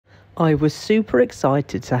I was super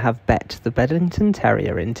excited to have Bette the Bedlington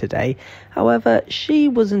terrier in today. However, she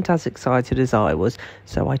wasn't as excited as I was,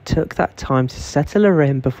 so I took that time to settle her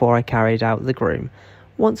in before I carried out the groom.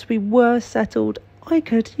 Once we were settled, I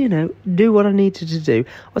could, do what I needed to do.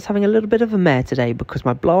 I was having a little bit of a mare today because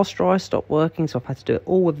my blast dryer stopped working, so I've had to do it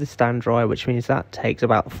all with the stand dryer, which means that takes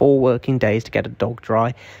about 4 working days to get a dog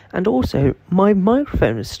dry. And also, my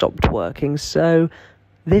microphone has stopped working, so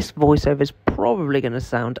this voiceover is probably going to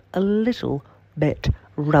sound a little bit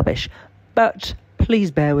rubbish. But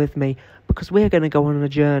please bear with me, because we're going to go on a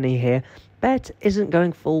journey here. Bette isn't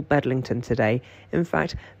going full Bedlington today. In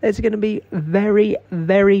fact, there's going to be very,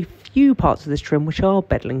 very few parts of this trim which are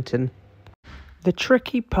Bedlington. The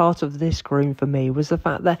tricky part of this groom for me was the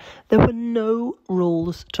fact that there were no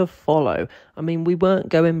rules to follow. I mean, we weren't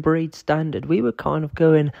going breed standard. We were kind of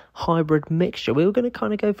going hybrid mixture. We were going to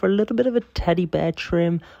kind of go for a little bit of a teddy bear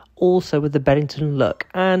trim, also with the Bedlington look.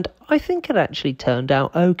 And I think it actually turned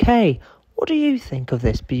out okay. What do you think of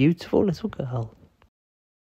this beautiful little girl?